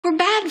We're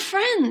bad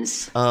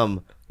friends.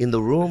 In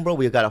the room, bro,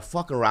 we got a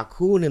fucking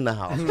raccoon in the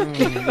house.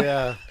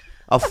 Yeah.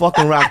 A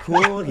fucking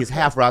raccoon. He's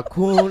half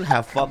raccoon,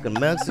 half fucking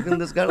Mexican.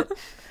 This guy,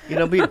 you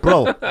know me,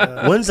 bro.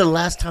 When's the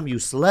last time you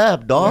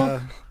slept,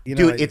 dog? You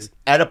know, dude, it's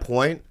at a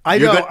point. I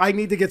know. I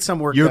need to get some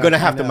work. You're done. gonna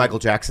have to Michael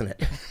Jackson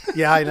it.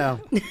 Yeah, I know.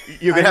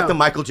 You're gonna have to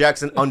Michael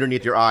Jackson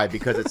underneath your eye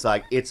because it's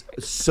like it's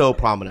so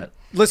prominent.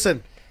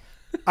 Listen,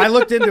 I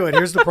looked into it.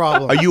 Here's the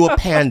problem. Are you a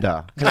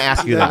panda? Can I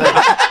ask you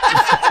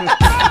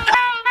that?